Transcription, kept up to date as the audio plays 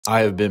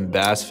I have been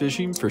bass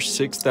fishing for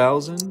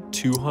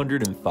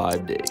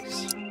 6,205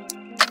 days.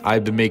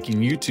 I've been making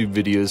YouTube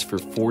videos for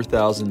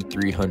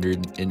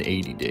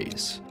 4,380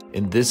 days.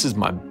 And this is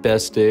my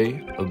best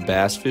day of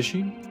bass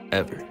fishing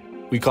ever.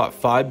 We caught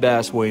 5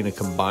 bass weighing a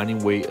combining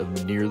weight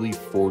of nearly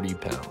 40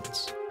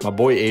 pounds. My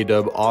boy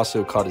A-Dub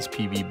also caught his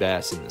PB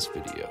bass in this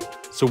video.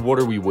 So what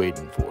are we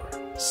waiting for?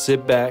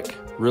 Sit back,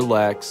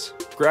 relax,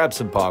 grab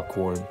some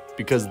popcorn,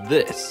 because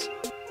this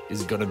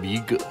is gonna be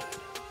good.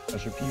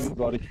 That's your fuse,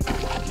 buddy.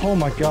 Oh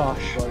my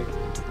gosh. Buddy.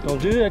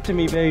 Don't do that to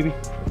me, baby.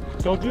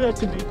 Don't do that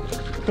to me.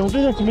 Don't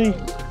do that to me.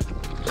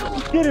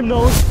 Get him,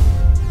 Noah.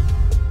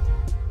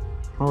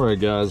 All right,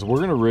 guys,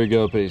 we're gonna rig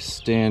up a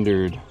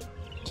standard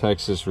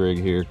Texas rig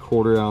here,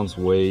 1/4 ounce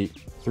weight,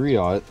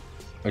 3/0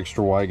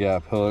 extra wide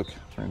gap hook.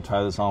 We're gonna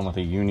tie this on with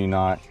a uni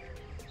knot.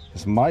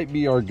 This might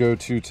be our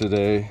go-to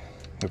today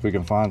if we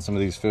can find some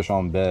of these fish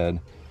on bed.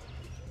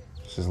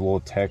 This is a little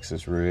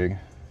Texas rig.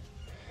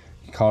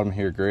 Caught them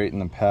here great in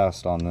the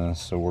past on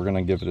this, so we're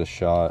gonna give it a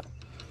shot.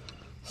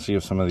 See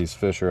if some of these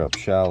fish are up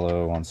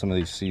shallow on some of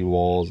these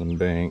seawalls and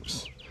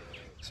banks.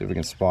 See if we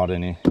can spot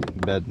any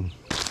bed.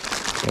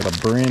 Got a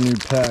brand new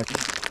pack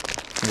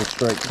of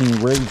Strike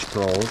King Rage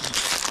crawls.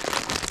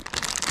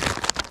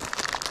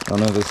 I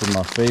know this is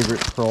my favorite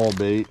crawl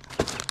bait,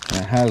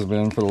 and it has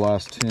been for the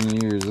last 10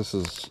 years. This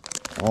is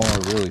all I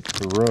really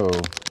throw.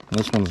 And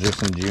this one's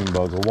just in June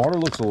bugs. The water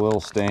looks a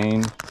little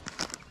stained.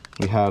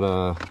 We had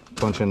a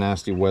bunch of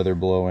nasty weather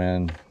blow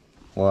in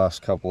the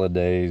last couple of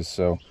days,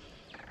 so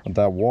with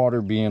that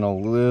water being a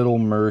little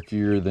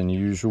murkier than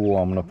usual,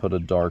 I'm gonna put a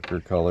darker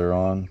color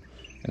on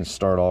and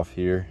start off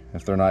here.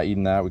 If they're not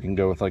eating that, we can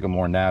go with like a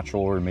more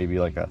natural or maybe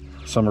like a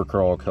summer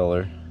crawl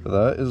color. But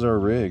that is our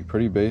rig,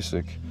 pretty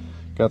basic.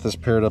 Got this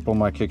paired up on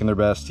my Kicking Their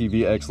Bass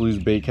TV X Lose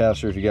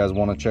baitcaster. If you guys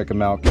want to check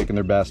them out,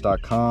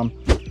 kickingtheirbass.com.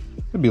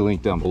 It'll be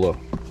linked down below.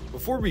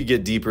 Before we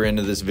get deeper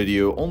into this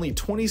video, only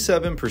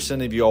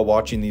 27% of y'all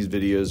watching these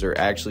videos are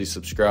actually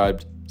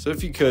subscribed. So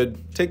if you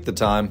could, take the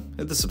time,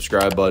 hit the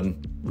subscribe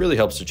button. Really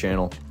helps the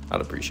channel.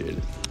 I'd appreciate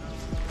it.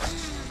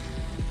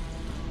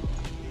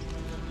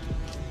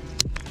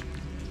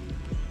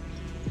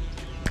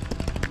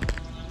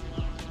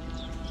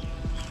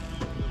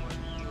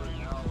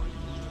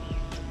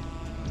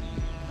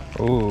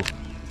 Oh,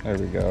 there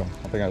we go.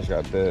 I think I just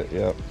got bit,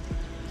 yep.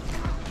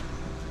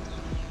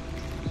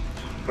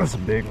 That's a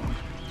big one.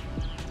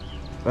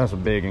 That's a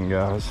big one,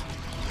 guys.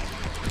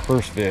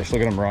 First fish,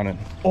 look at him running.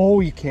 Oh,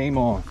 he came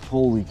off,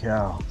 holy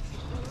cow.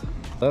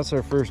 That's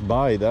our first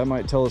bite. That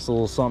might tell us a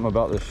little something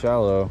about the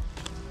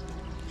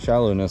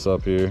shallowness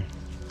up here.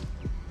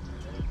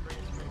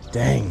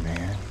 Dang,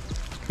 man.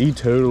 He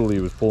totally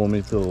was pulling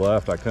me to the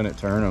left. I couldn't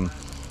turn him.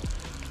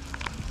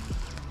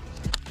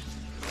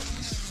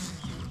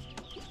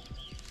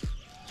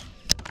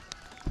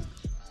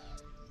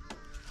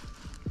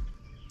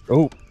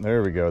 Oh,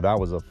 there we go. That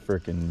was a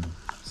freaking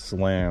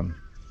slam.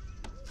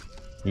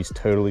 He's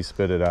totally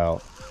spit it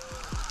out.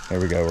 There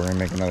we go. We're gonna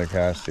make another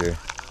cast here.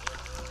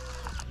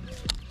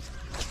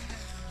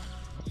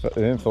 It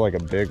didn't feel like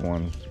a big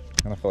one.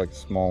 Kind of felt like a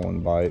small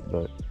one bite,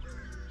 but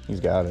he's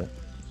got it.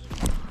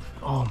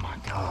 Oh my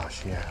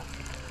gosh, yeah.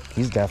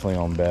 He's definitely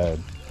on bed.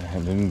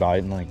 And him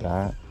biting like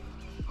that,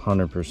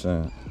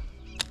 100%.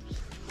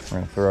 We're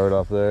gonna throw it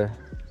up there.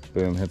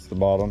 Boom, hits the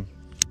bottom.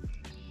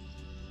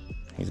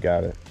 He's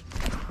got it.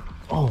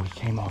 Oh, he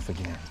came off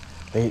again.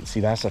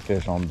 See, that's a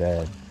fish on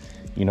bed.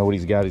 You know what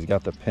he's got? He's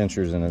got the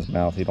pinchers in his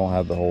mouth. He don't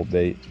have the whole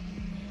bait.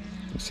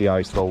 You see how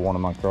he stole one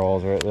of my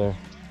crawls right there?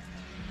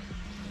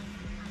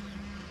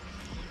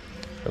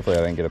 Hopefully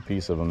I didn't get a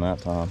piece of him that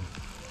time.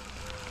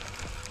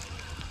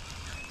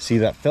 See,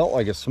 that felt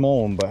like a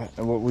small one, but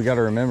what we got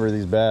to remember,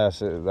 these bass,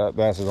 that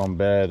bass is on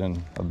bed,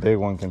 and a big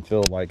one can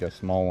feel like a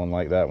small one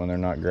like that when they're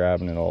not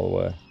grabbing it all the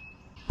way.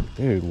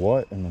 Dude,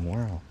 what in the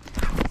world?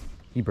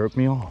 He broke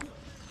me off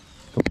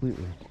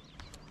completely.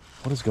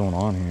 What is going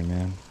on here,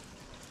 man?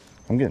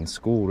 I'm getting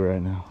schooled right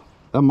now.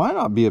 That might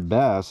not be a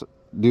bass.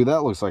 Dude,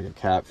 that looks like a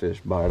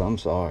catfish bite. I'm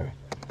sorry.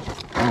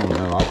 I don't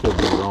know. I could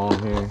be wrong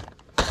here.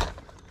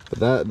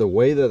 But the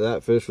way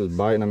that fish was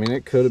biting, I mean,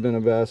 it could have been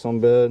a bass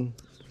on bed.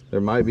 There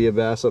might be a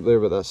bass up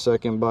there, but that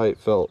second bite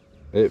felt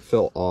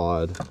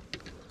odd.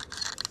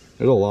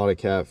 There's a lot of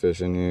catfish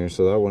in here,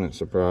 so that wouldn't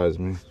surprise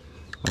me. I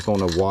just don't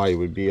know why he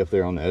would be up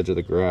there on the edge of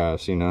the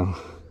grass, you know.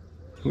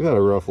 We got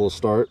a rough little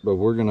start, but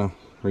we're gonna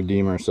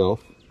redeem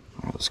ourselves.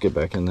 All right, let's get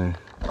back in there.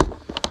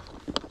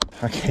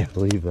 I can't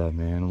believe that,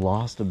 man.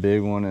 Lost a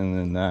big one, and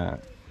then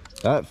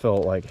that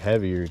felt like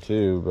heavier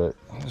too, but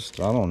I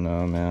don't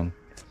know, man.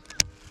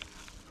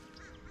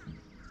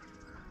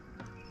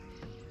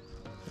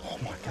 Oh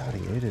my God,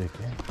 he ate it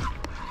again.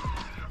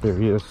 There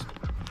he is.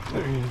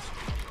 There he is.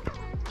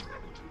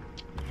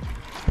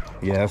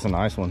 Yeah, that's a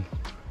nice one.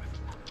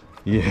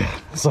 Yeah,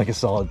 it's like a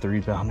solid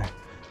 3-pounder.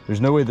 There's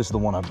no way this is the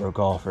one I broke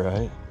off,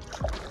 right?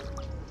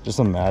 Just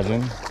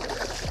imagine.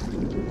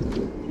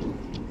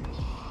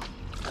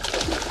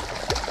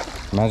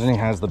 Imagine he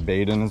has the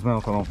bait in his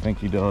mouth. I don't think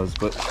he does,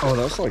 but oh,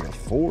 that's like a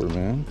 4,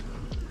 man.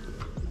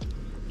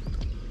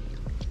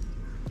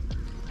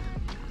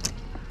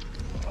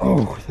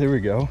 Oh, there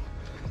we go.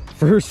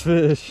 First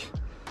fish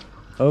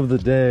of the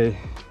day.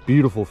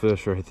 Beautiful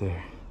fish right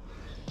there.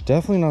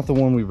 Definitely not the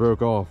one we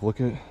broke off. Look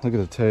at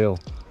the tail.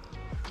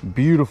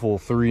 Beautiful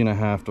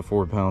 3.5 to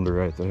 4 pounder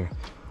right there.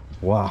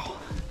 Wow.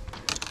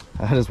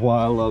 That is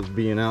why I love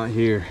being out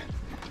here.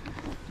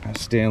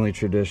 That's Stanley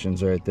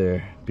Traditions right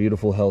there.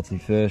 Beautiful, healthy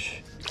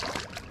fish.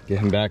 Get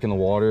him back in the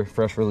water,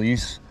 fresh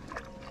release.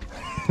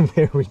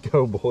 There we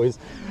go, boys.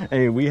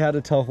 Hey, we had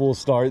a tough little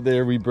start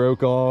there. We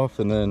broke off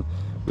and then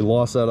we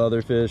lost that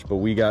other fish, but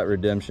we got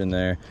redemption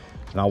there.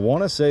 And I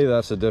want to say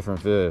that's a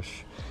different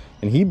fish.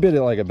 And he bit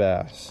it like a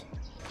bass.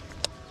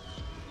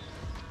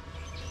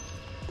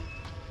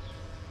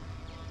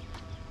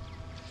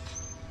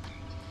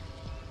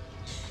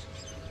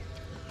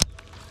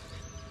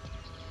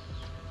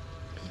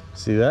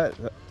 See that?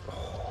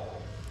 Oh.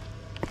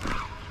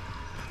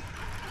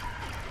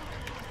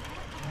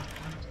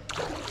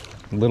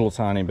 Little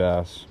tiny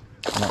bass.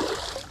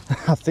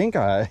 I think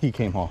he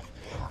came off.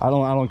 I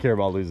don't care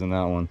about losing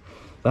that one.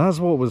 That's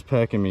what was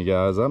pecking me,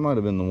 guys. That might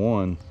have been the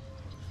one.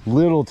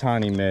 Little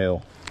tiny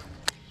male.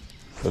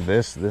 But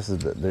this is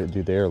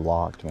dude, they are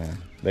locked, man.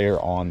 They are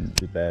on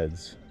the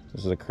beds.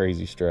 This is a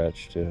crazy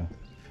stretch too.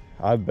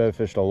 I've bed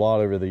fished a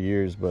lot over the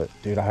years, but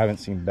dude, I haven't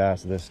seen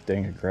bass this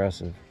dang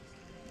aggressive.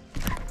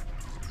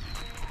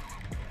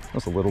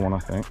 That's a little one, I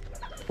think.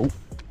 Oh,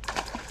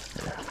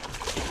 yeah.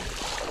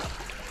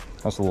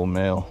 That's a little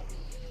male.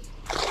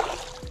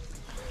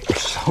 They're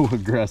so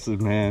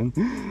aggressive, man.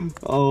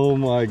 Oh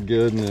my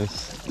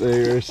goodness.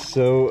 They are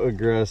so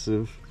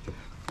aggressive.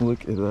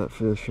 Look at that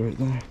fish right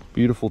there.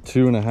 Beautiful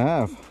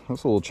 2.5.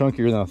 That's a little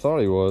chunkier than I thought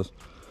he was.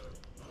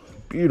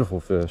 Beautiful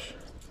fish.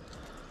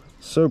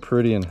 So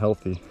pretty and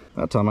healthy.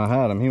 That time I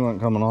had him, he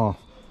wasn't coming off.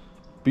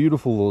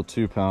 Beautiful little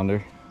 2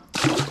 pounder.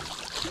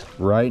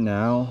 Right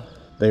now,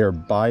 they are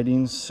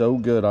biting so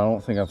good. I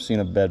don't think I've seen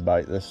a bed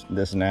bite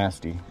this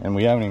nasty. And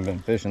we haven't even been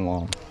fishing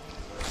long.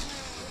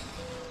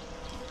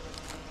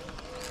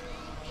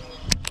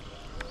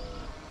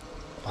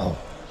 Oh.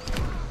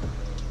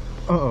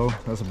 Uh-oh,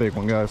 that's a big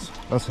one, guys.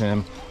 That's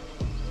him.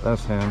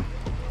 That's him.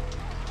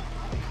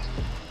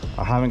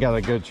 I haven't got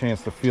a good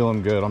chance to feel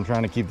him good. I'm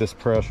trying to keep this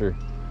pressure.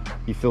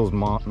 He feels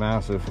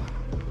massive.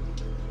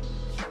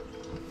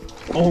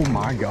 Oh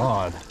my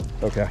God.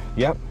 Okay,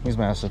 yep, he's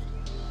massive.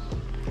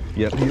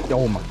 Yep,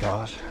 oh my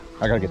gosh.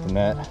 I gotta get the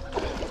net.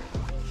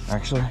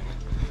 Actually,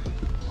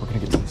 we're gonna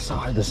get to the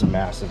side. This is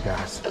massive,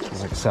 guys.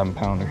 It's like a 7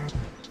 pounder.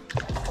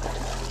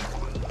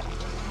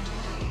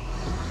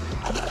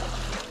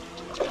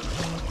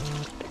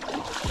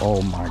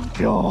 Oh my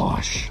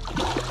gosh.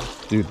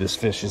 Dude, this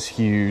fish is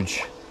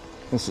huge.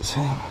 This is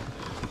him.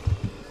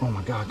 Oh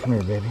my God, come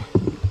here, baby.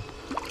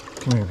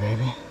 Come here,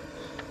 baby.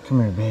 Come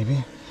here,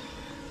 baby.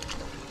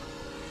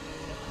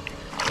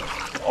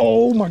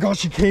 Oh my gosh,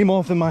 she came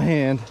off in my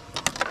hand.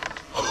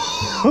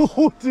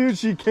 Oh, dude,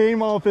 she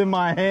came off in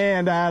my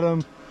hand,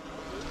 Adam.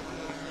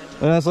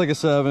 That's like a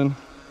 7.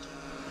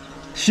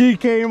 She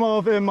came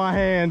off in my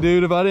hand,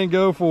 dude, if I didn't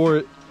go for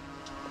it.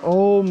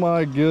 Oh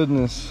my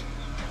goodness.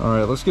 All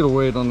right, let's get a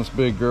weight on this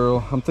big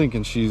girl. I'm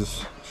thinking she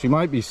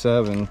might be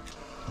 7.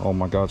 Oh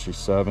my God, she's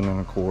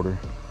 7.25.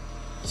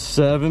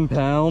 7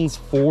 pounds,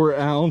 4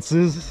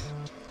 ounces.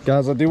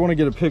 Guys, I do want to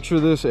get a picture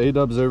of this.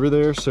 A-Dub's over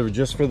there, so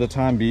just for the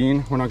time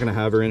being, we're not going to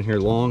have her in here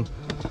long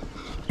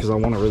because I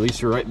want to release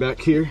her right back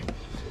here.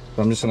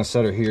 But I'm just going to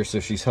set her here so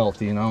she's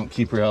healthy and I don't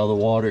keep her out of the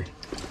water.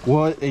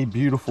 What a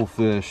beautiful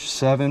fish,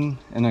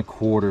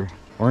 7.25.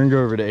 We're gonna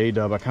go over to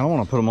A-Dub. I kind of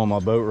want to put him on my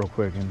boat real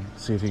quick and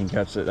see if he can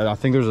catch it. I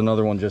think there's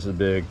another one just as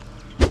big.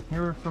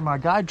 Here for my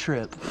guide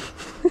trip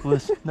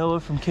with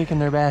Noah from Kicking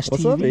Their Bass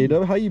What's TV. up,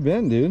 A-Dub? How you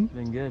been, dude?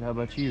 Been good. How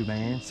about you,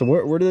 man? So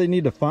where do they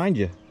need to find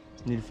you?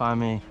 You need to find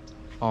me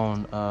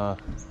on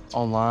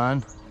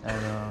online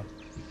at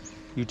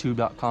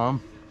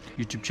youtube.com,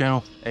 YouTube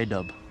channel,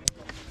 A-Dub.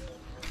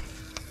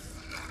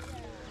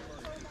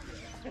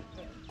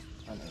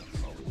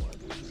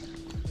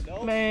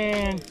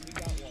 Man,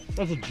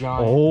 that's a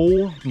giant.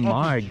 Oh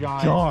my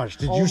gosh,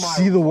 did you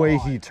see the way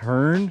he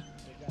turned?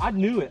 I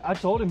knew it. I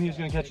told him he was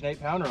going to catch an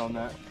 8 pounder on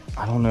that.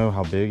 I don't know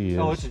how big he is.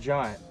 Oh, it's a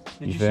giant.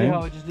 Did you see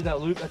how it just did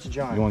that loop? That's a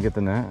giant. You want to get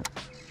the net?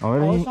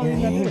 Oh, it's not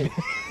even that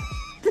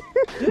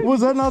big. Was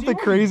that not the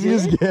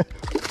craziest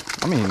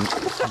gift? I mean, a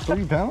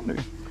 3 pounder.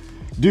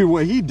 Dude,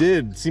 what he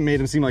did made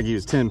him seem like he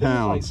was 10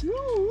 pounds.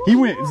 He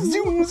went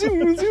zoom,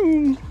 zoom,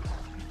 zoom.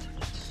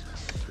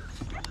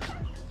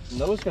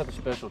 Noah's got the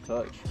special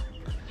touch.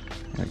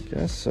 I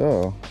guess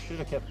so. Should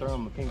have kept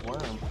throwing the pink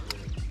worm.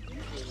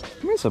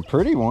 I mean, it's a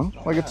pretty one.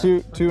 Like a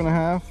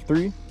 2.5,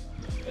 3.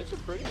 It's a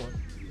pretty one.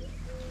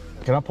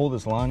 Can I pull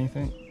this line, you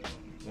think?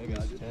 Maybe I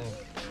can.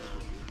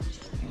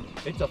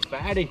 It's a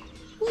fatty.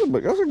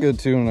 That's a good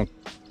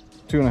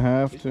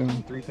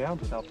 2.5. 3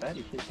 pounds without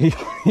fatty.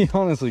 He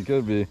honestly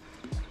could be.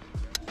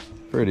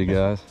 Pretty,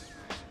 guys.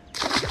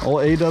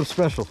 Old A-Dub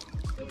special.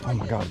 Oh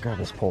my God, grab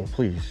this pole,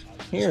 please.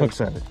 Here.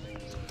 Hooks at it.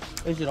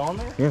 Is it on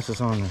there? Yes,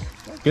 it's on there.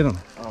 Get him.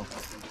 Oh.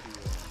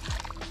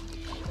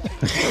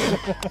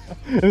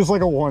 It's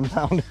like a 1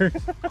 pounder.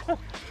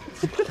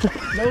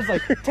 Noah's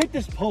like, take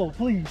this pole,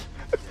 please.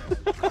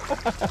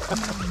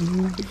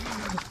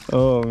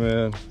 Oh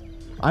man.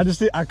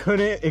 I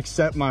couldn't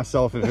accept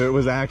myself if it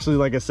was actually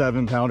like a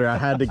 7 pounder. I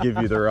had to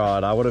give you the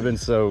rod. I would have been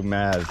so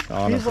mad,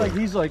 honestly.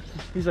 He's like,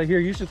 here,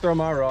 you should throw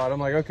my rod. I'm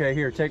like, okay,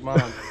 here, take mine.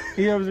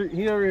 He over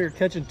here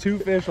catching 2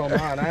 fish on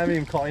mine. I haven't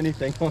even caught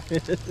anything on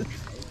it.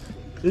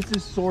 This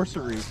is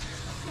sorcery.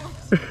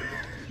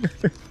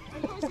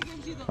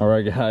 All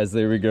right, guys,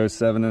 there we go.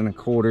 7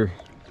 1/4.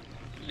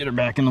 Get her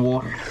back in the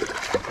water.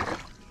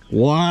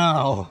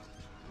 Wow.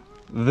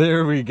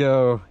 There we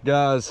go.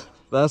 Guys,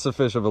 that's a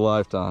fish of a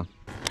lifetime.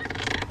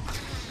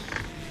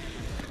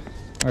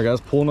 All right,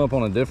 guys, pulling up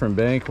on a different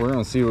bank. We're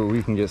gonna see what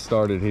we can get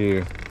started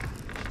here.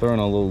 Throwing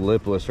a little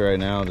lipless right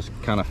now, just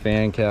kind of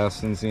fan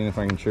casting, seeing if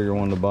I can trigger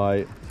one to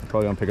bite.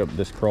 Probably gonna pick up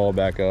this crawl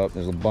back up.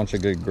 There's a bunch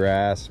of good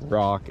grass,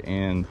 rock,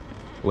 and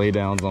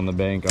laydowns on the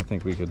bank. I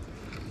think we could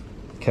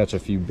catch a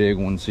few big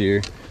ones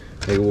here.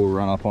 Maybe we'll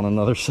run up on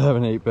another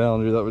 7 8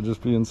 pounder. That would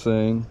just be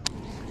insane.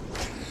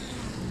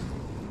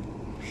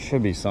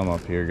 Should be some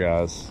up here,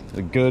 guys.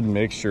 A good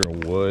mixture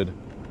of wood,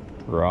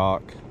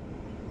 rock,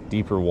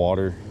 deeper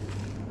water.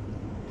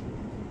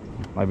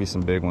 Might be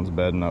some big ones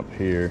bedding up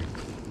here.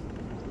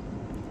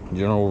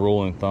 General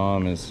rule of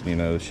thumb is, you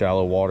know,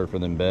 shallow water for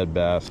them bed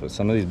bass, but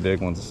some of these big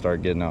ones will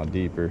start getting out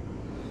deeper.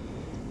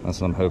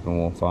 That's what I'm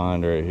hoping we'll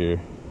find right here.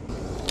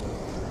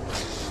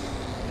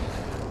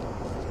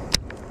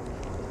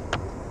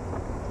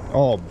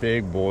 Oh,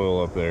 big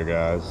boil up there,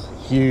 guys.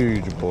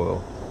 Huge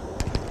boil.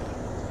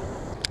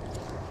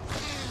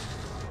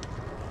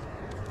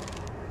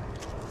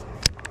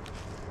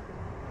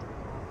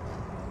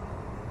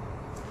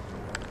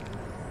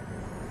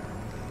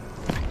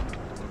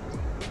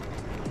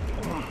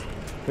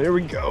 There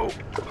we go.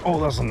 Oh,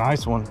 that's a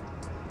nice one.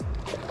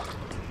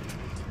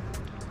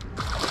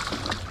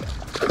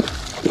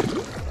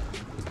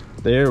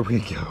 There we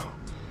go.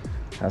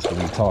 That's what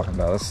I'm talking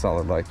about. That's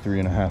solid, like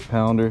 3 1/2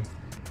 pounder.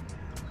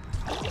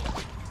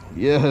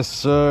 Yes,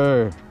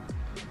 sir.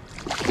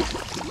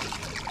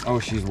 Oh,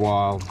 she's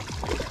wild.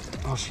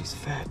 Oh, she's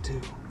fat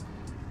too.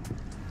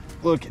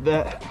 Look at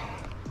that.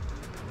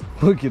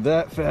 Look at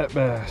that fat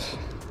bass.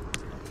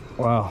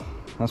 Wow,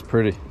 that's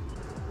pretty.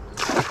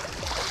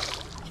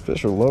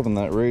 Fish are loving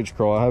that rage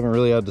crawl. I haven't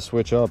really had to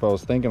switch up. I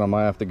was thinking I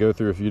might have to go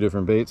through a few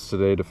different baits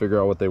today to figure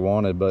out what they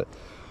wanted, but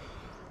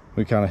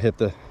we kind of hit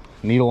the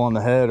needle on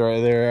the head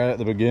right there at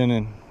the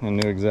beginning and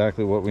knew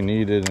exactly what we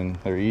needed, and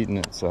they're eating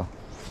it, so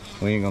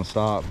we ain't gonna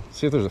stop.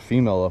 See if there's a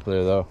female up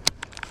there though.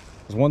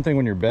 There's one thing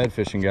when you're bed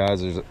fishing,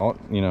 guys, there's,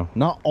 you know,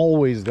 not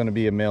always gonna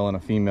be a male and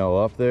a female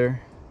up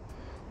there.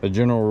 The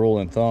general rule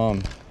of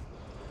thumb,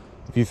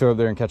 if you throw up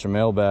there and catch a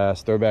male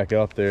bass, throw back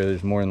up there,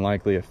 there's more than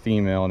likely a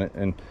female in it,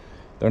 and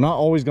they're not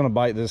always going to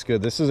bite this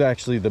good. This is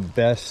actually the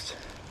best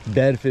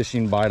bed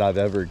fishing bite I've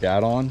ever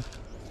got on.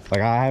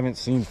 Like, I haven't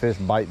seen fish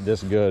bite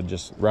this good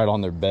just right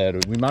on their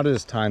bed. We might have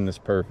just timed this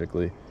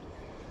perfectly.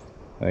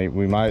 Like,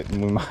 we might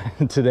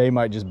today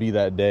might just be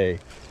that day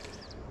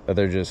that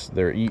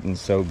they're eating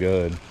so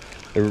good.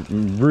 They're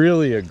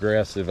really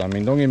aggressive. I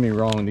mean, don't get me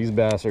wrong, these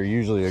bass are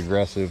usually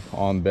aggressive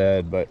on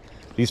bed, but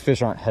these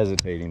fish aren't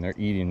hesitating. They're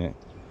eating it.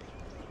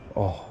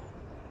 Oh.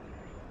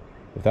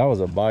 If that was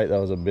a bite, that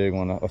was a big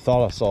one. I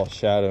thought I saw a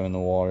shadow in the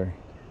water.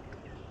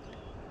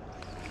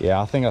 Yeah,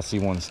 I think I see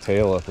one's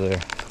tail up there.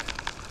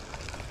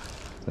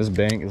 This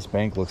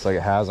bank looks like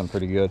it has them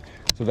pretty good.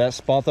 So that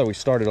spot that we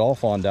started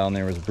off on down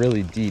there was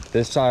really deep.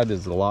 This side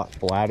is a lot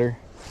flatter.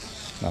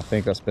 And I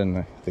think that's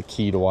been the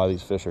key to why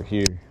these fish are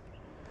here.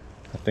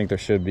 I think there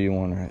should be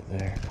one right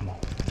there. Come on.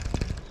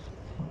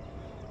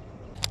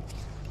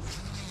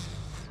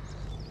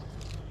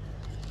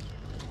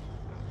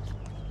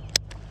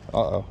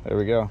 Uh-oh, there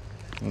we go.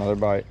 Another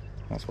bite.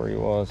 That's where he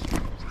was.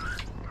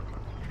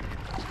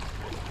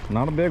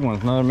 Not a big one,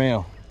 it's another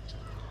male.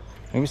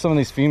 Maybe some of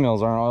these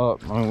females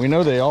aren't up. I mean, we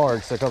know they are,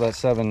 because I caught that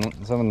 7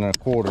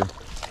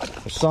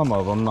 1/4. There's some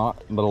of them,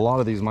 not, but a lot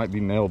of these might be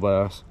male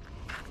bass.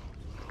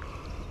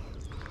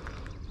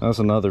 That's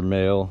another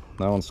male.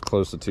 That one's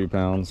close to 2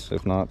 pounds,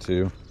 if not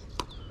 2.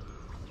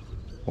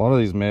 A lot of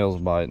these males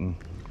biting.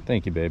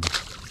 Thank you, baby.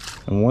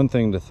 And one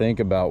thing to think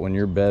about when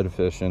you're bed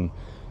fishing,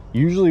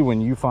 usually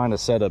when you find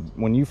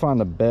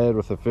a bed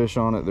with a fish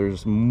on it,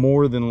 there's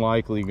more than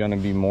likely going to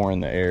be more in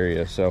the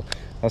area. So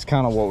that's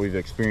kind of what we've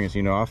experienced.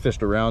 You know, I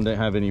fished around, didn't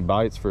have any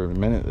bites for a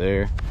minute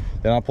there.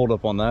 Then I pulled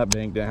up on that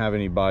bank, didn't have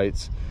any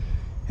bites.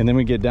 And then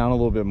we get down a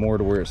little bit more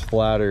to where it's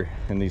flatter,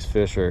 and these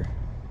fish are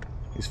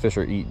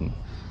eating.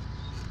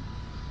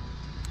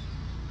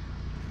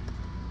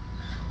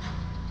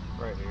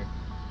 Right here.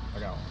 I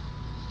got one.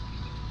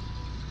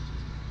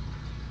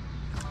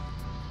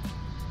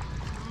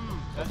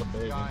 That's a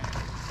big one.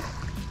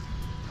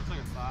 That's like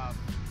a 5.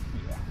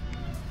 Yeah.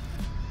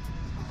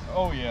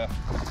 Oh yeah.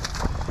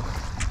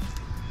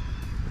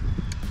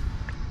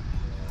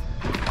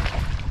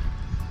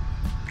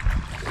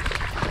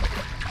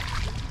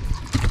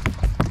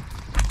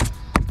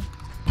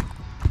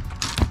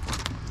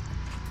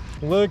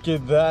 Look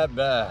at that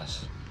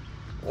bass.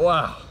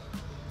 Wow.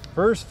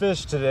 First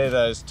fish today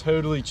that has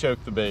totally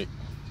choked the bait.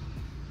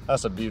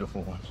 That's a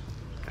beautiful one.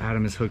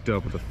 Adam is hooked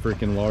up with a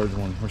freaking large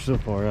one. We're so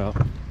far out.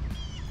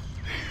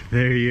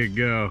 There you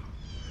go.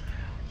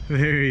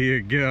 There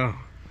you go.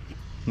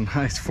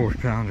 Nice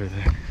 4-pounder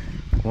there.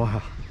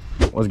 Wow.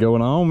 What's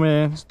going on,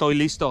 man? Estoy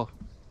listo.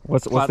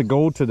 What's the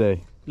goal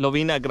today?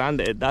 Lobina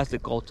grande, that's the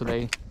goal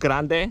today.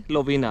 Grande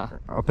lobina.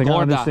 I think I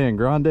understand.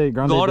 Grande.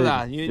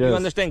 Gorda. Big. You Yes.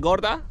 understand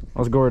gorda?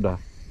 What's gorda?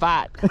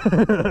 Fat.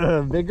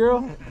 Big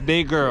girl?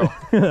 Big girl.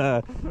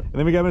 And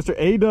then we got Mr.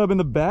 A-Dub in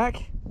the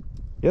back.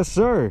 Yes,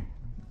 sir.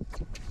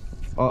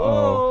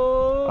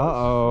 Uh-oh.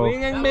 Uh-oh.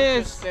 Swing and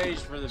miss.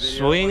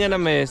 Swing and a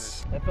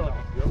miss.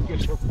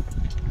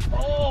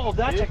 Oh,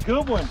 that's a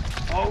good one.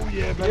 Oh,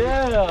 yeah, baby.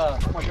 Yeah.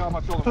 Oh, my God,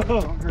 my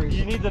shoulder's hungry.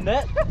 You need the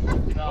net?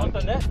 No, Want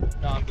the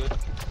net? No, I'm good.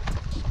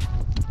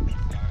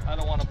 I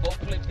don't want to boat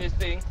flip this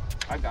thing.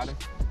 I got it.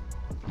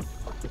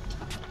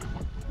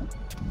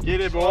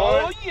 Get it, boy.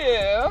 Oh,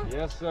 yeah.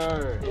 Yes,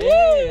 sir.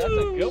 Hey, that's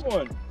a good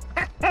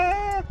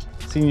one.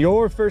 Seen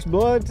your first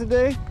blood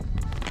today?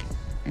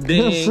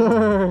 Ding. Yes,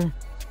 sir.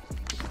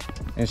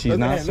 And she's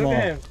not small. Look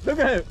at him. Look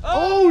at him.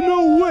 Oh,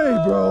 no way,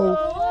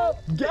 bro.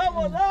 That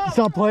one up.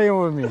 Stop playing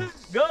with me.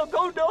 Go,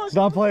 dog.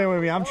 Stop playing with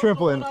me. I'm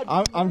tripling.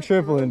 I'm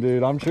tripling,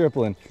 dude. I'm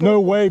tripling.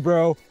 No way,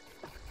 bro.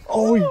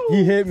 Oh,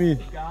 he hit me.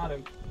 Got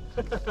him.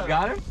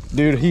 Got him?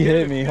 Dude, he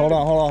hit me. Hold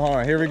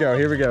on. Here we go.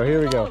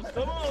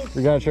 Come on.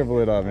 We gotta triple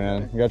it up,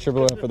 man. We gotta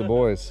triple it up for the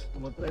boys.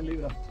 Como 3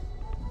 libras.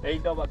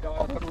 A-Dub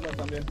acaba de hacer una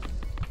también.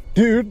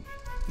 Dude.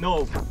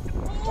 No.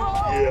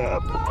 Yeah.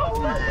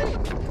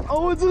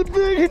 Oh, it's a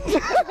big.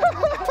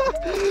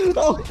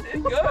 Oh.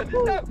 It's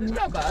good. It's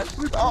not bad.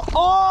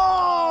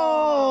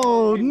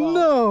 Oh,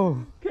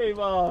 no. Came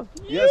off.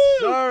 Yes,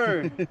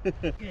 sir.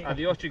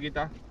 Adios,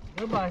 chiquita.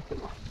 Goodbye.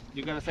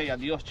 You gotta say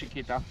adios,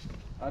 chiquita.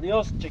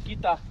 Adios,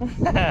 chiquita.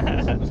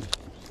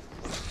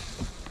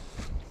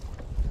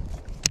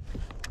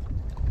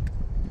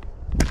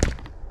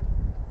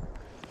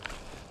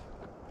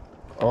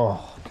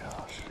 Oh,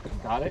 gosh.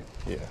 Got it?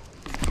 Yeah.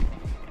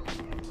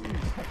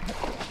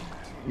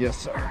 Yes,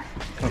 sir.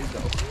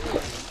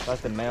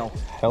 That's the male.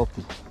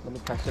 Healthy. Let me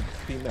catch the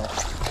female.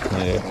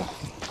 Yeah.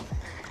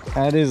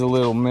 That is a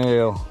little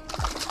male.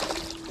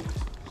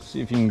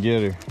 See if you can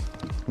get her.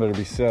 Better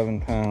be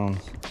 7 pounds.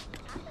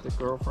 The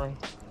girlfriend.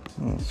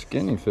 Oh,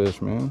 skinny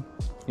fish, man.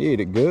 He ate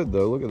it good,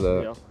 though. Look at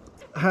that. Yeah.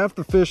 Half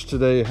the fish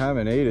today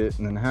haven't ate it,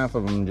 and then half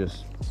of them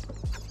just...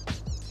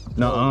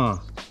 Nuh-uh.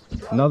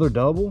 Another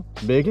double?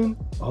 Biggin?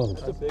 Oh.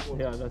 That's a big one.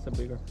 Yeah, that's a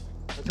bigger.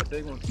 That's a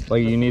big one.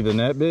 Like you need the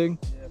net big?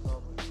 Yeah,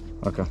 probably.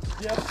 Okay.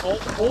 Yep.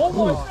 Oh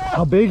my God.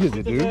 How big is it,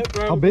 Get the dude? net,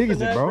 bro. How big Get is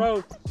the it, net,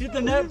 bro? Get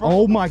the net, bro.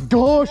 Oh my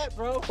gosh! Net,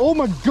 bro. Oh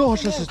my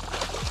gosh, this is...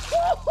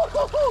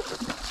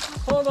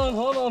 Hold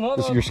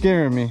on. You're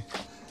scaring me.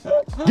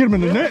 Get him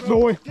in the net,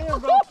 boy. Get him,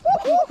 bro.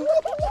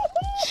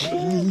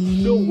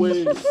 No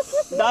way.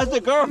 That's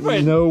the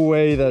girlfriend. No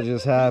way that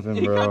just happened,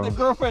 He got bro. the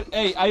girlfriend.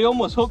 Hey, I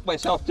almost hooked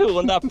myself too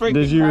on that freaking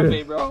Did you?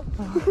 crappie, bro.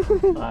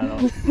 I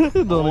know.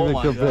 Don't Oh even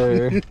my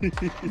compare.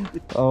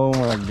 Oh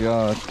my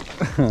gosh.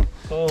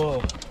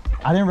 Oh.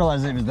 I didn't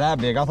realize it was that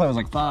big. I thought it was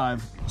like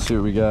 5. Let's see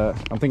what we got.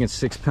 I'm thinking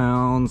 6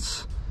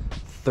 pounds,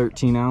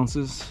 13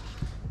 ounces.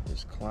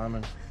 Just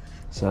climbing.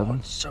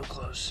 7. So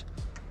close.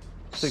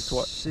 6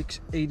 what?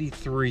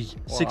 683.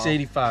 Wow.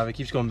 685. It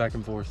keeps going back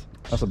and forth.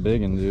 That's a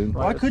big one, dude.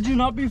 Why could you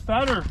not be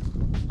fatter?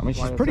 I mean,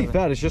 she's Why pretty is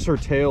fat. It's just her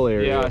tail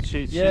area. Yeah,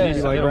 she Yeah, needs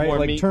a like little right, more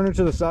like meat. turn her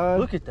to the side.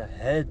 Look at the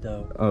head,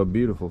 though. Oh,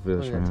 beautiful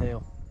fish, Look at that man.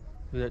 tail.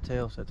 Look at that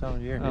tail. It's that time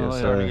of year. Oh, It's yeah.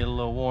 starting to get a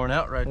little worn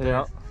out right there.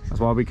 Yeah.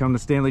 That's why we come to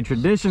Stanley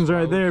Traditions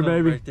right there,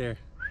 baby. Right there.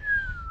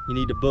 You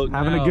need to book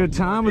Having now. a good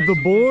You want time with the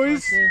racing fish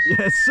boys. like this?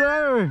 Yes,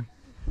 sir.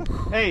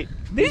 Hey,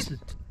 this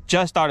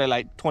just started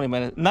like 20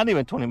 minutes. Not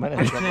even 20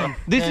 minutes ago, bro. 10,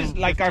 This is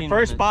like our 15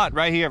 first minutes. spot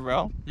right here,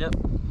 bro. Yep.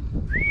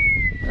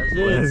 That's it.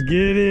 Let's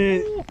get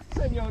it.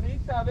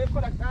 Señorita, ven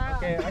por acá.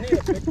 Okay, I need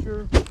a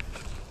picture.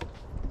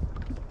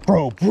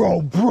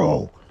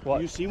 Bro.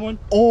 What? You see one?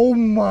 Oh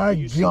my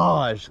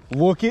gosh.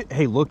 Look at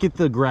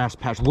the grass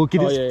patch. Look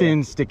at Oh, his yeah,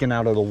 fin sticking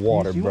out of the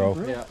water, see bro.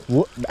 one, bro?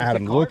 Yeah.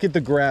 Adam, look at the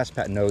grass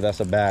patch. No, that's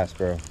a bass,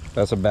 bro.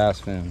 That's a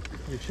bass fin.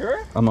 You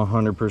sure? I'm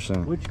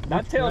 100%. Which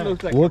That tail grass?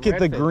 looks like Look a at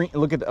the redfish. green.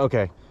 Look at the,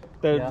 okay.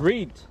 The Yeah.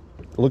 reed.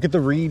 Look at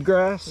the reed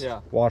grass.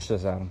 Yeah. Watch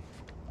this, Adam.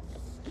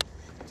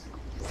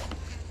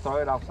 Throw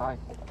it outside.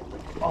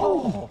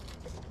 Oh.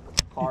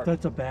 If Carp.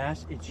 that's a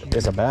bass, it's huge.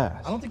 It's a bass.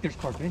 I don't think there's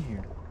carp in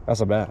here. That's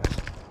a bass.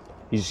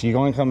 He's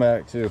going to come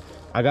back too.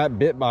 I got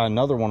bit by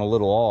another one a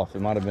little off. It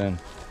might have been.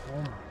 Oh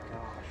my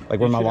gosh. Like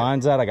where my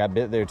line's at, I got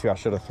bit there too. I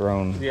should have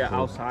thrown. Yeah,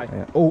 outside.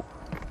 Yeah. Oh,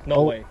 No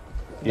Oh. way.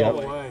 yeah. No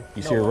way.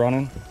 You see her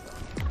running?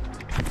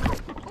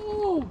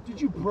 Oh,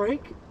 did you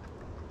break?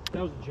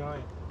 That was a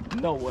giant.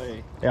 No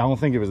way. Yeah, I don't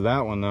think it was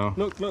that one though.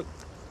 Look. That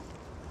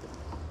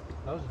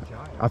was a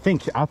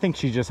giant. I think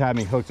she just had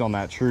me hooked on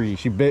that tree.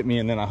 She bit me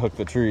and then I hooked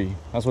the tree.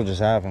 That's what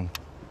just happened.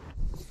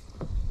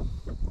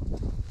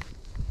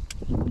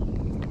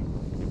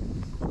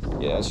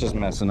 Yeah, it's just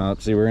messing up.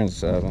 See, we're in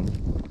 7.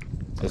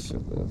 The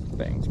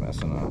thing's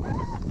messing up.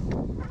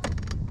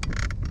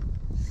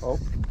 Oh,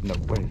 No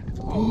way.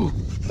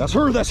 That's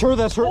her, that's her,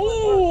 that's her.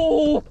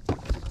 oh,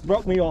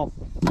 broke me off.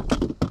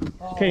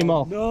 Came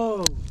off.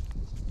 No.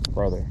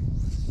 Brother.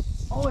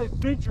 Oh, it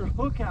bent your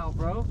hook out,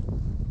 bro.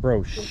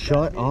 Bro,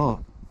 shut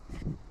up.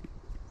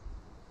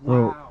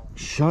 Bro, Wow.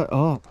 shut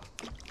up.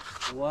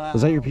 Wow.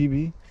 Was that your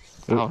PB?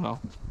 I don't know.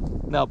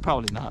 No,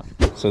 probably not.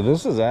 So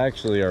this is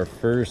actually our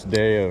first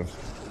day of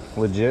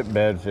legit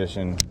bed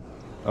fishing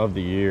of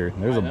the year.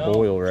 There's a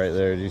boil right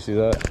there. Do you see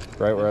that?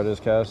 Right where I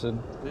just casted?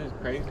 This is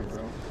crazy,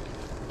 bro.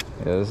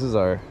 Yeah, this is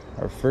our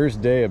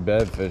first day of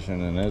bed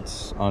fishing and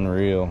it's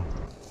unreal.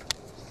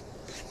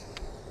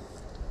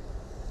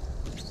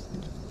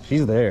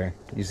 She's there.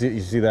 You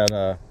see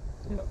that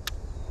Yep.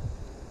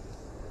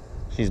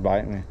 She's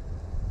biting me.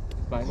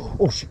 Biting.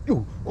 Oh she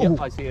oh, Yep,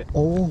 I see it.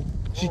 oh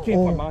She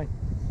came from mine.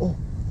 oh.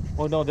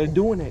 Oh no, they're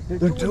doing it.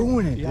 They're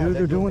doing it, Yeah, dude.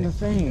 They're doing the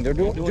thing. They're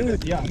doing it.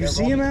 dude, Yeah, you they're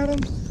see him, Adam?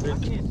 I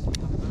can't see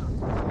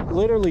them.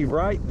 Literally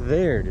right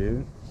there,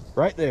 dude.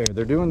 Right there.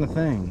 They're doing the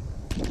thing.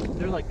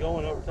 They're like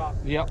going over top.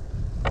 Yep.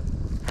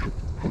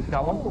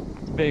 Got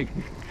one. Big.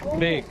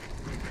 Big.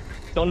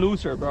 Don't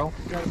lose her, bro.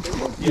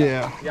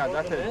 Yeah. Yeah,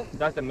 that's it.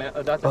 That's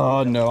the that's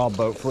Oh no, I'll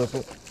boat flip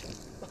it.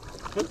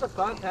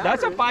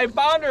 That's a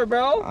 5-pounder,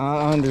 bro.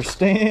 I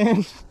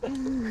understand.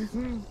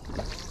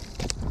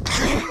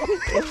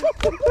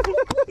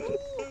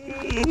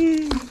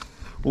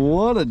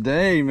 What a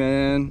day,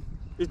 man.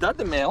 Is that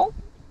the male?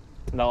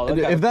 No,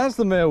 If that's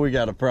the male, we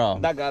got a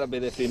problem. that gotta be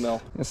the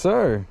female. Yes,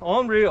 sir.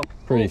 Unreal.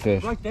 Pretty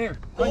fish. Right there.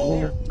 Right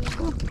there.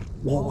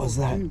 What was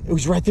that? It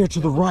was right there to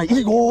the right.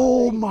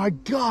 Oh my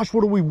gosh,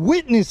 what are we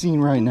witnessing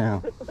right now?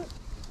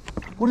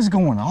 What is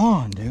going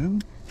on,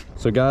 dude?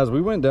 So guys,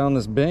 we went down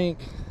this bank.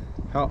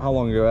 How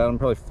long ago, Adam?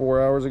 Probably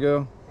 4 hours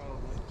ago.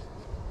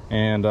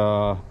 And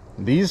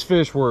these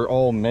fish were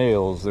all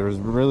males. There was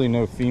really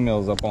no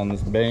females up on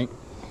this bank.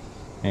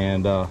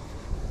 And now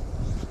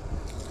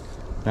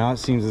it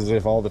seems as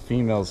if all the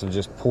females have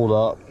just pulled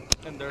up.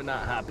 And they're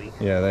not happy.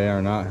 Yeah, they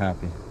are not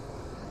happy.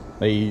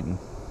 They eating.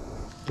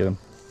 Get them.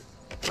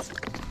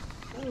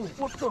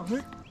 What the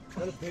heck? Is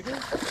that a bigger?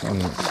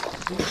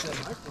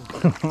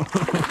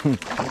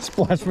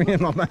 Splash me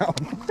in my mouth.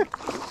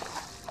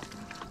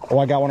 Oh,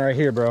 I got one right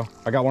here, bro.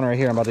 I got one right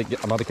here. I'm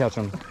about to catch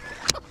him.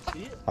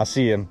 I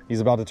see him. He's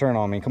about to turn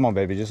on me. Come on,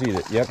 baby. Just eat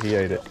it. Yep, he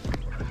ate it.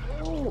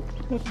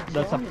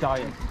 That's a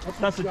giant.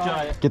 That's a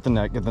giant. Get the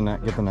net. Get the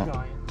net. Get the net.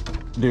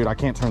 Dude, I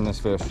can't turn this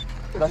fish.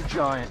 That's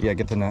giant. Yeah,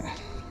 get the net.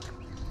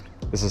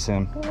 This is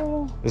him.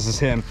 This is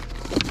him.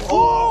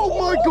 Oh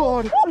my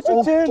God! It's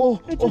a 10.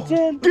 It's a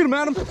 10. Get him,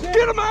 Adam!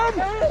 Get him, Adam!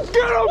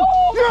 Get him!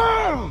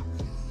 Yeah!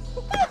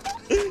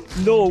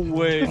 No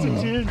way. It's a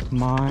 10.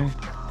 My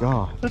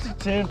God. That's a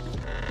 10.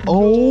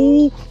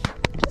 Oh!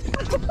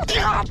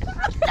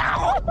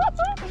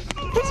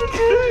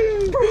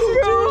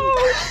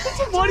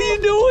 What are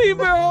you doing,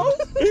 bro?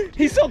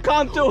 He's so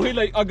calm too. He's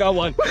like, I got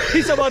one.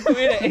 He's about to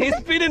eat it. He's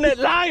feeding it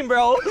lime,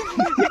 bro.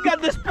 He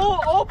got the spoon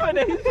open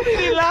and he's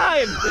feeding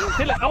lime.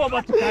 He's like, I'm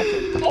about to catch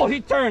it. Oh, he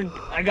turned.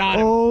 I got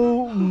him.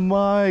 Oh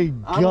my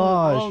gosh. I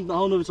don't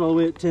know if it's all the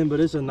way at 10, but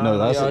it's a 9. No,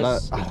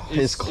 that's Yeah,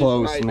 it's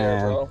close, right man.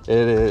 there, bro. It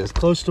is.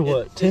 close to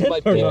what? 10?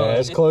 Like or Yeah, 9?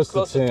 it's close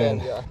to 10.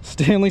 Yeah.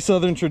 Stanley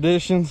Southern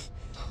Traditions.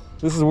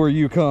 This is where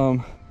you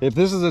come. If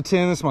this is a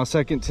 10, it's my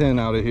second 10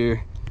 out of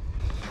here.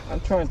 I'm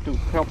trying to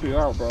help you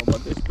out, bro,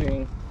 but this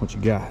thing. What you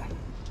got?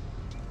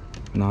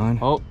 9?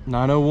 Oh,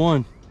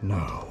 901.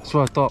 No. That's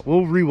what I thought.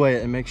 We'll reweigh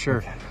it and make sure.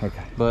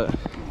 Okay. But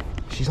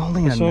She's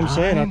only that's a what 9. I'm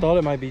saying. I thought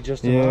it might be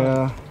just a 9.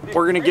 Yeah.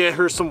 We're gonna get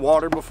her some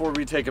water before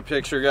we take a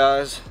picture,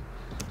 guys.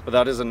 But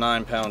that is a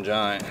 9-pound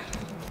giant.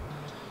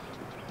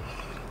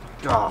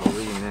 Golly,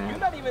 You're man.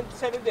 not even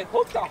setting the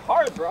hook that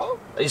hard, bro.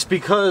 It's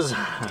because You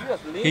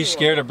just leave He's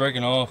scared of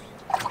breaking off.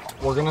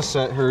 we're gonna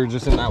set her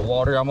just in that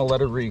water. I'm gonna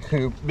let her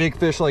recoup. Big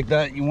fish like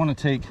that, you wanna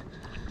take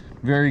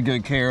very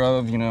good care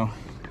of, you know.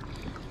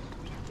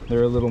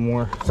 They're a little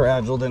more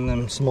fragile than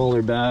them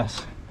smaller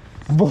bass.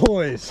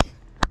 Boys.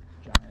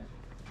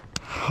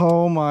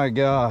 Oh my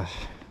gosh.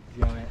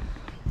 Giant.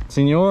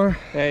 Senor,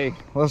 Hey,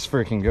 let's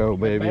freaking go,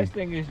 the baby. best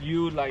thing is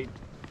you, like,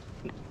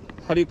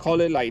 how do you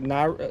call it? Like,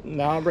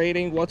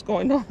 narrating what's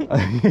going on.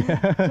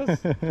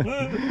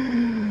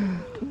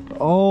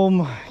 Oh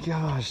my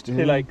gosh, dude.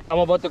 You're like, I'm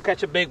about to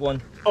catch a big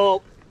one.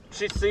 Oh,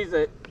 she sees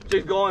it.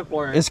 She's going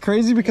for it. It's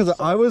crazy because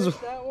I was,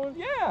 that one?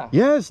 Yeah.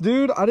 yes,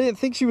 dude. I didn't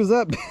think she was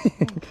that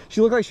big.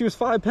 She looked like she was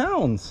 5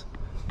 pounds.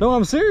 No,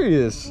 I'm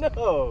serious.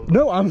 No.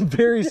 No, I'm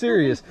very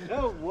serious.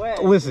 No way.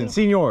 Listen,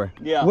 senor.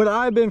 Yeah. Would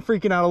I have been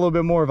freaking out a little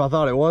bit more if I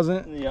thought it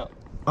wasn't? Yeah.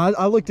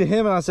 I looked at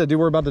him and I said, dude,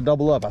 we're about to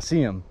double up. I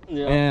see him.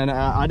 Yeah. And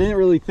I didn't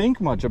really think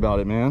much about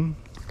it, man.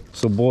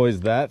 So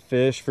boys, that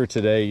fish for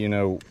today, you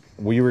know,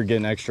 we were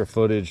getting extra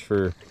footage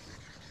for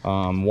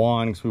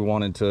Juan because we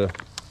wanted to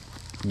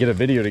get a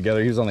video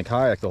together. He was on the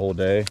kayak the whole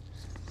day.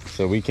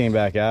 So we came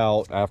back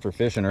out after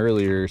fishing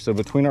earlier. So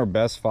between our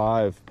best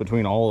 5,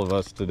 between all of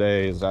us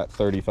today is at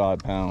 35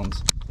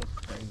 pounds,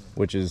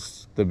 which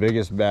is the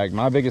biggest bag.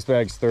 My biggest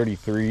bag's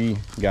 33,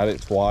 got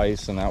it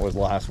twice, and that was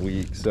last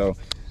week. So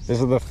this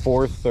is the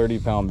 4th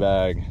 30-pound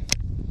bag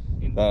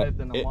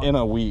in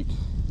a week,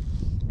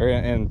 or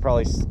in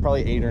probably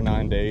 8 or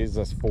 9 days.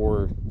 That's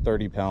 4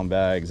 30-pound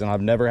bags, and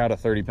I've never had a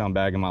 30-pound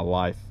bag in my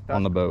life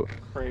on the boat.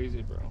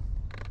 Crazy, bro.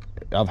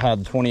 I've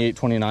had 28,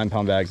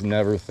 29-pound bags,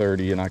 never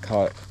 30, and I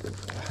caught.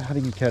 How do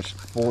you catch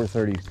 4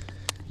 30?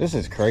 This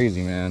is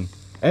crazy, man.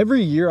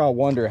 Every year I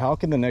wonder how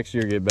can the next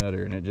year get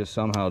better, and it just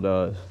somehow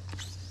does.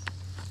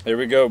 There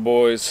we go,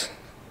 boys.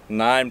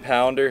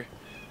 9-pounder.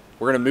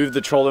 We're gonna move the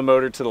trolling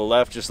motor to the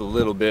left just a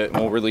little bit, and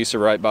we'll release her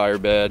right by her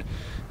bed.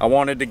 I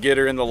wanted to get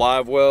her in the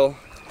live well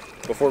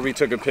before we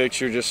took a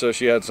picture, just so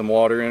she had some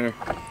water in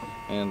her.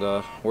 And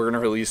we're gonna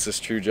release this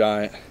true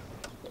giant.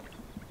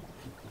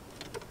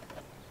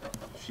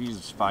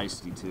 She's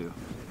feisty too.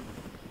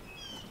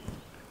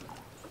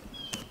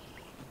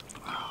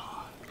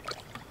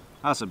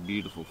 That's a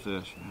beautiful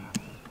fish, man.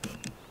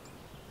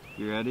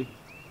 You ready?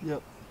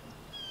 Yep.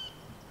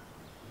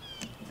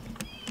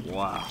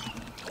 Wow.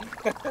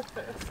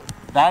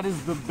 That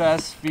is the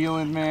best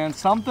feeling, man.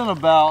 Something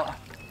about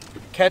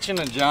catching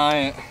a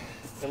giant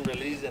And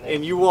releasing it.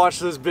 and you watch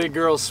those big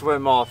girls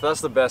swim off.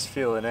 That's the best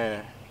feeling,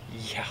 ain't it?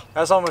 Yeah.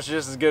 That's almost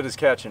just as good as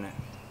catching it.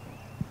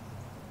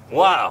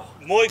 Wow.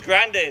 Muy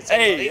grande, Hey,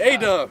 señorita. hey,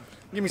 Dub.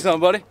 Give me some,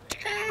 buddy.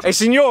 Hey,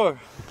 senor.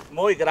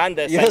 Muy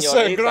grande, Yes,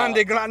 sir. señorita.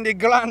 Grande, grande,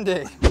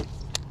 grande.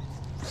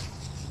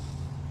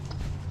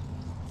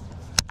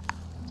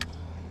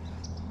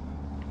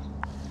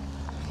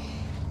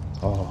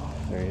 Oh,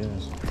 there he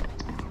is.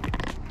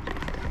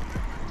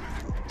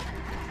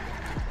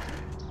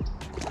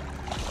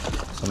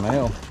 It's a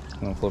male.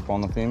 Gonna flip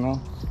on the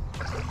female.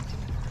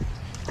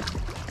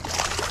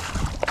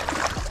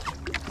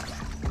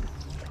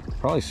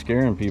 Probably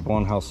scaring people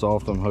on how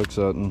soft I'm hook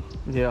setting.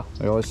 Yeah.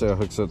 They always say I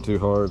hook set too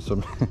hard,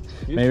 so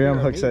maybe I'm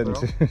hook setting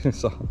too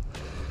soft.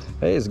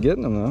 Hey, it's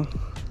getting them though.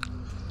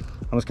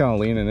 I'm just kind of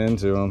leaning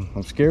into them.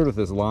 I'm scared with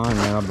this line,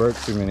 man. I broke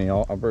too many.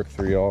 I broke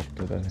 3 off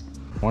today.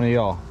 One of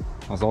y'all.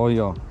 That's all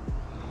y'all.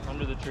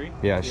 Under the tree?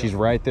 Yeah, she's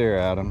right there,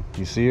 Adam.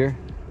 You see her?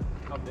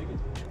 How big is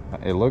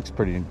it? It looks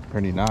pretty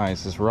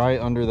nice. It's right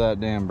under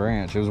that damn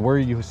branch. It was where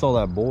you saw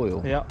that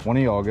boil. Yeah. One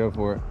of y'all go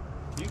for it.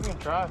 You can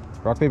try.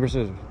 Rock, paper,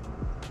 scissors.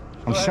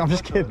 I'm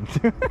just kidding.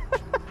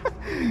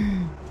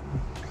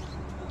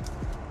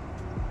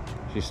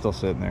 She's still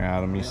sitting there,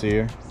 Adam. You see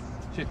her?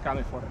 She's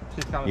coming for it.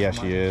 She's coming Yeah, for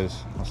she mine.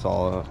 is. I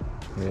saw it.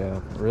 Yeah,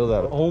 reel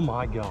that. Oh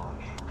my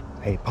gosh.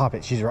 Hey, pop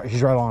it. She's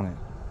right on it.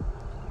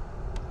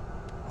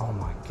 Oh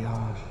my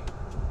gosh.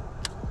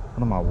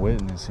 What am I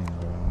witnessing,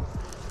 bro?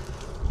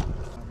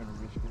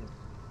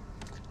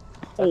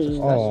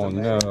 Oh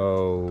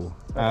no.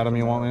 Adam,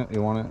 you want it?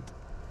 You want it?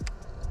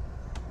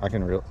 I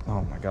can reel.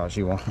 Oh my gosh,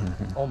 you want it?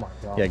 Oh my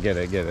god. Yeah, get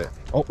it.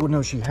 Oh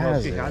no, she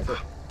has it. has it.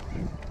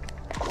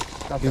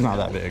 He's not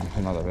that big.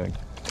 He's not that big.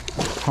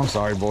 I'm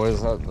sorry,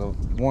 boys. The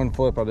one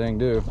flip I didn't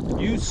do.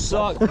 You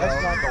suck.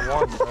 That's not the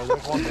one, bro.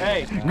 There's one.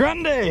 Hey,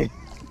 Grande!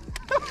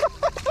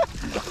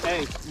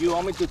 hey, you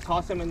want me to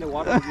toss him in the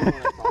water? Or you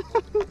want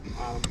to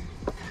toss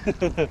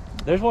him?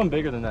 There's one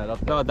bigger than that up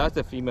there. No, that's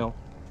a female.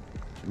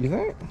 You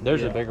think?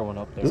 There's a bigger one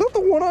up there. Is that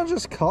the one I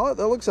just caught?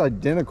 That looks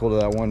identical to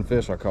that one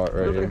fish I caught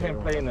right Look here. at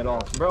him playing it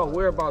off. Bro,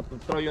 we're about to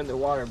throw you in the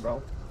water,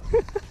 bro.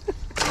 Make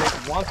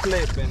one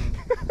flip and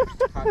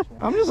catch one.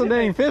 I'm just a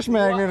dang fish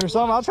magnet or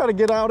something. I'll try to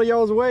get out of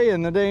y'all's way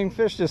and the dang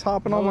fish just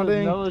hopping on my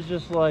dang. Noah's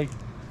just like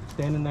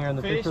standing there and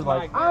the fish Fish is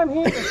like, magnet. I'm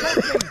here,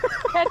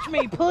 catch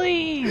me,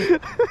 please.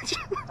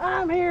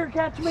 I'm here,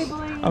 catch me,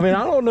 please. I mean,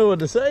 I don't know what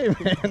to say,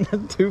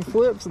 man. 2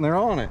 flips and they're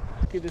on it.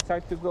 He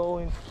decided to go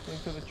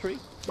into the tree.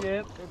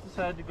 Yep, they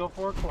decided to go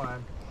for a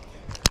climb.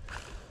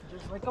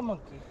 Just like a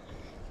monkey.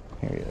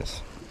 Here he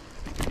is.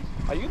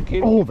 Are you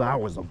kidding? Oh, that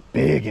was a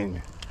big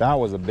one. That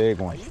was a big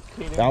one. Are you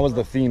kidding? That was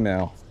the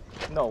female.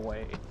 No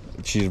way.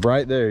 She's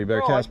right there. You better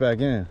Bro, cast back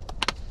in.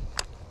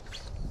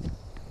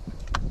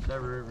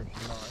 That river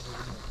should not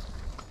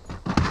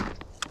hurt me.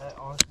 That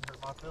honestly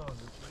hurt my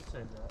feelings if you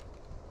said that.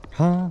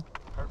 Huh?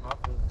 Hurt my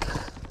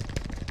feelings.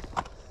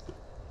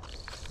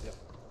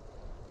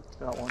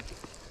 Got one.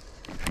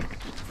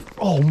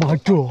 Oh my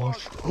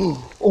gosh.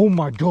 Oh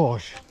my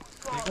gosh.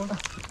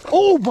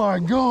 Oh my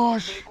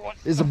gosh.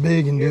 It's a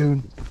big one,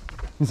 dude.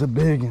 It's a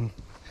big one.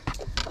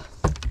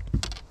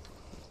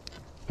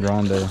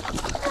 Grande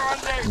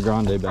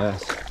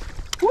bass.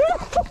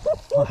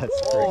 Oh,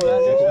 that's Oh,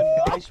 that is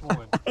a nice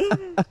one.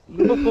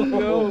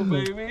 Go,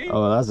 baby.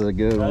 Oh, that's a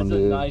good That's one, a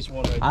dude. nice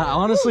one right I there.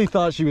 honestly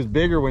thought she was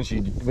bigger when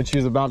she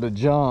was about to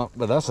jump,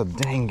 but that's a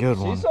dang good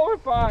one. She's over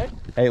 5.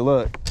 Hey,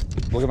 look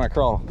at my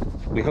crawl.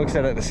 We hook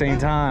set at the same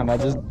time.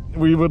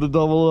 We would have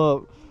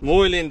doubled up.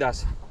 Muy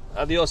lindas.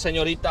 Adiós,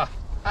 señorita.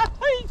 I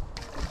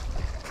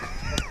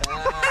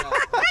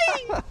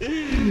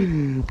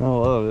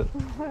love it.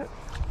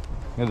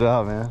 Good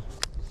job, man.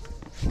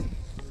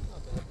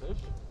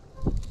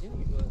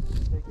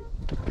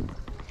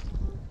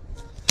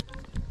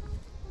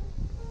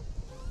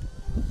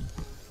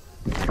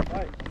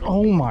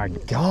 Oh my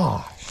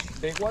gosh.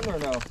 Big one or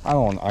no?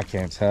 I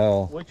can't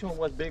tell. Which one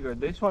was bigger,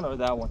 this one or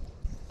that one?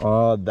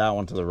 That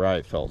one to the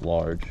right felt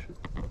large.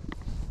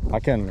 I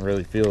couldn't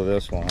really feel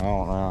this one. I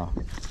don't know.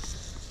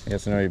 I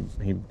guess I know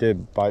he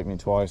did bite me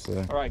twice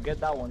there. All right, get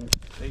that one.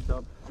 Face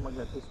up. I'm gonna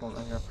get this one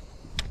right here.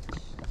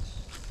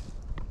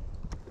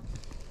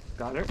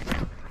 Got it.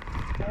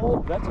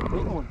 Oh, that's a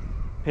big one.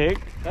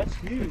 Pig? That's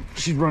huge.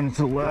 She's running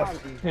to the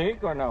left.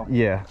 Pig or no?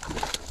 Yeah.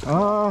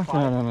 No.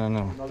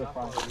 Another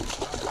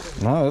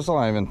 5. No, it's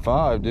not even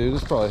 5, dude.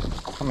 It's probably,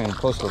 I mean,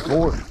 close to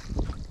 4.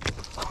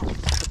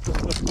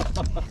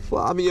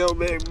 Flop your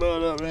big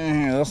butt up in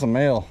here. That's a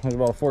male. There's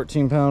about a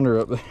 14 pounder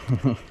up there.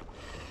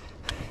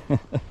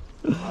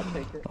 I'll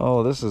take it.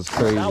 Oh, this is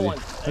crazy.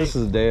 This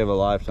is a day of a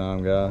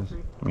lifetime, guys.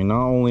 I mean,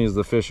 not only is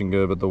the fishing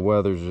good, but the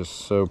weather's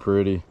just so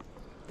pretty.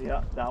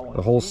 Yeah, that one.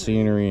 The whole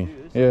scenery.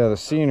 Yeah, the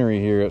scenery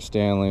here at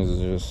Stanley's is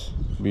just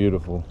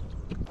beautiful.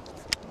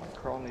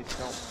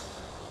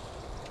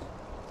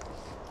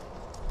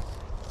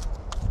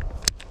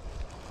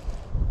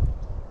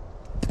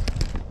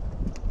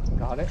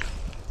 Got it?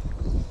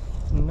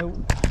 Nope.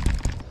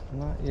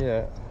 Not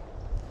yet.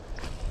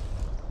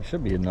 There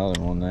should be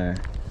another one there.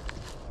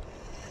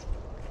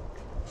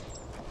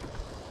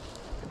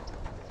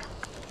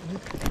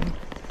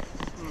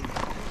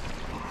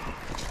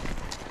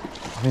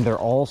 I mean, they're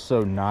all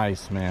so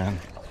nice, man.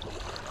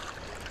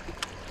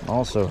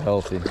 All so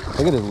healthy. Look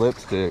at his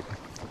lipstick.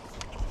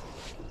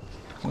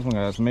 This one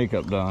got his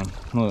makeup done.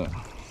 Look.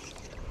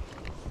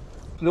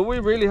 Do we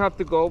really have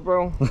to go,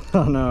 bro?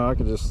 Oh no, I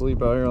could just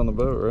sleep out here on the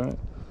boat, right?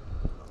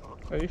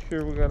 Are you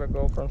sure we gotta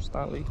go from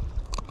Stanley?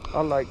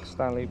 I like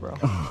Stanley, bro.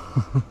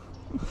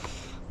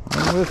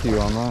 I'm with you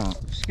on that.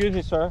 Excuse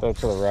me, sir. Go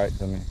to the right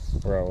to me,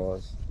 where I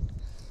was.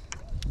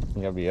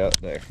 You gotta be up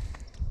there.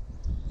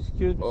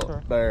 Excuse me, sir.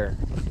 Up there.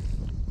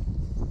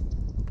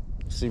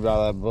 See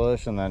by that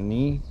bush and that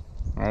knee?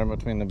 Right in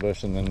between the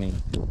bush and the knee.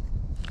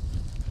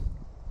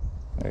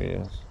 There he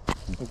is.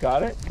 We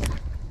got it?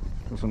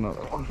 There's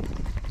another one.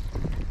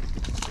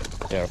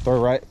 Yeah, throw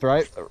right,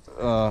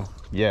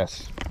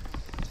 yes.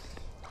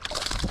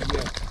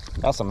 Yeah.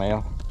 That's a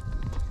male.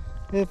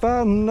 If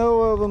I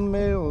know of a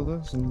male,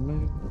 that's a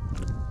male.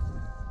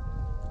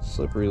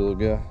 Slippery little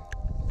guy.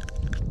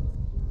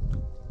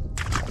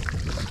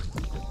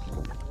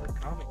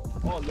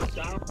 Oh, look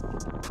down.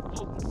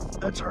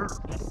 That's her.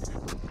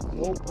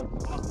 Oh,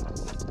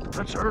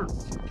 That's her.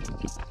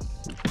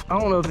 I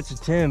don't know if it's a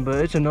 10, but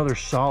it's another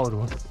solid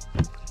one.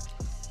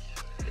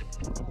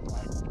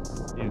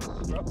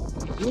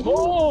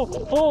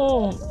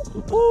 Oh,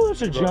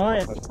 that's a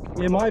giant.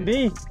 It might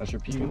be. That's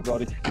your PB,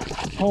 buddy.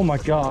 Oh my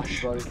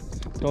gosh.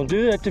 Don't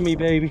do that to me,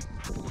 baby.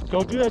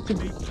 Don't do that to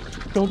me.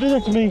 Don't do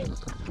that to me.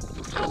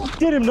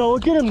 Get him, Noah.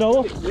 Get him,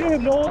 Noah. Get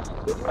him, Noah.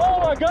 Oh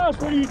my gosh,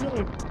 what are you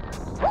doing?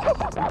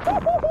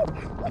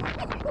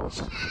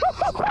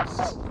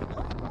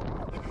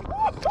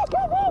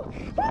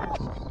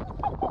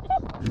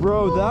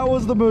 Bro, that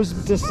was the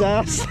most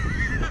disaster.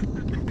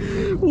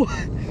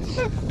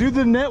 Dude,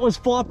 the net was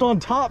flopped on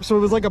top, so it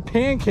was like a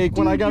pancake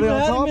when I got it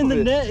on top in of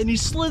the it. net and he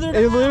slithered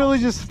It out. literally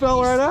just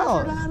fell right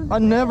out. I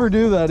never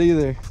do that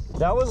either.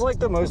 That was like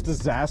the most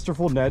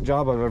disasterful net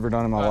job I've ever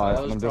done in my life.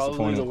 That was I'm probably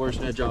disappointed. the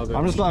worst net job ever.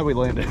 I'm just glad we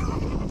landed.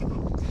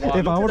 Wow,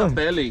 if I look at would've- the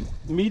belly.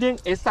 Miren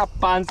esa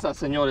panza,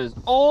 señores.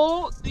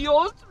 Oh,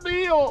 Dios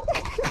mío.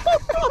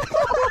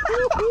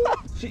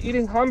 She's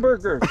eating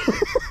hamburgers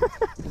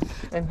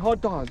and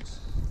hot dogs.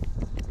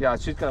 Yeah,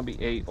 she's gonna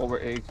be 8, over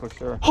 8 for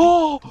sure.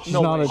 Oh, She's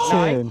No not way. a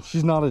 10.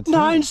 She's not a 10.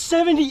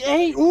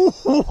 978. No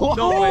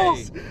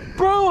way.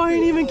 Bro, I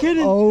ain't even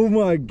kidding. Oh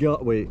my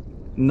god. Wait.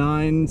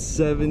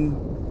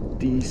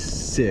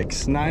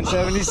 976.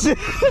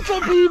 976. It's a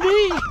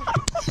PB.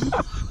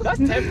 That's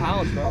 10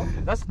 pounds, bro.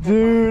 That's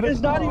Dude.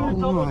 It's not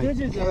even double my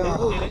digits.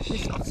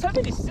 It's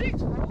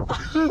 76, bro.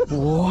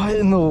 What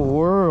in the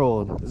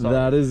world?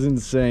 That is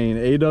insane.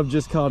 A-Dub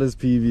just caught his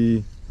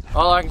PB.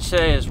 All I can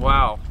say is,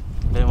 wow.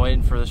 Been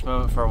waiting for this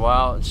moment for a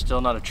while. It's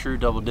still not a true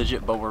double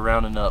digit, but we're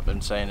rounding up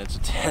and saying it's a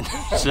 10.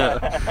 So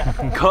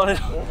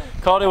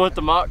caught it with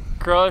the mock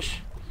crush,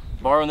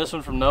 borrowing this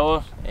one from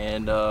Noah,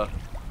 and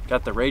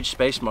got the Rage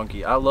Space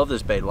Monkey. I love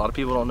this bait. A lot of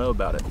people don't know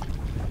about it.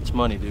 It's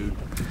money, dude.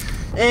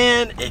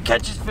 And it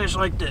catches fish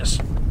like this.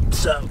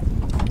 So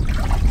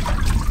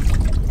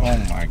Oh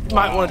my god. you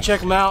might want to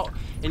check them out,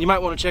 and you might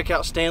want to check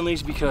out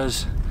Stanley's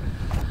because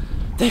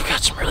they've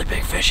got some really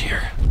big fish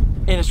here.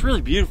 And it's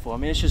really beautiful. I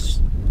mean,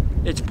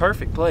 it's a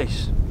perfect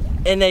place.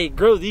 And they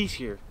grow these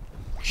here.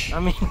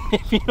 I mean,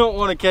 if you don't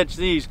want to catch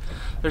these,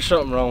 there's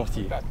something wrong with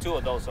you. Got 2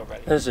 of those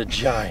already. That's a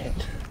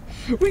giant.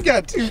 We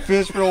got 2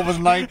 fish for almost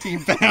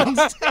 19 pounds.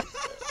 All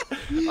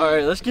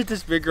right, let's get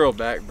this big girl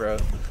back, bro.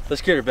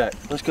 Let's get her back.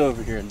 Let's go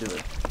over here and do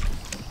it.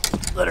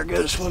 Let her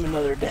go to swim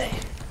another day.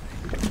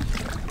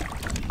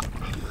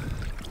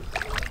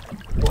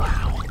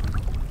 Wow.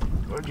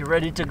 Are you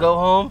ready to go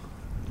home?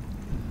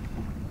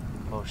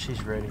 Oh,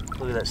 she's ready.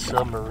 Look at that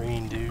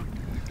submarine, dude.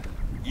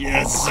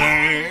 Yes,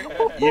 sir.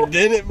 You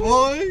did it,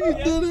 boy. You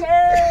did it.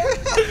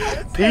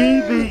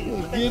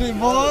 PB. Get it,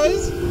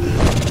 boys.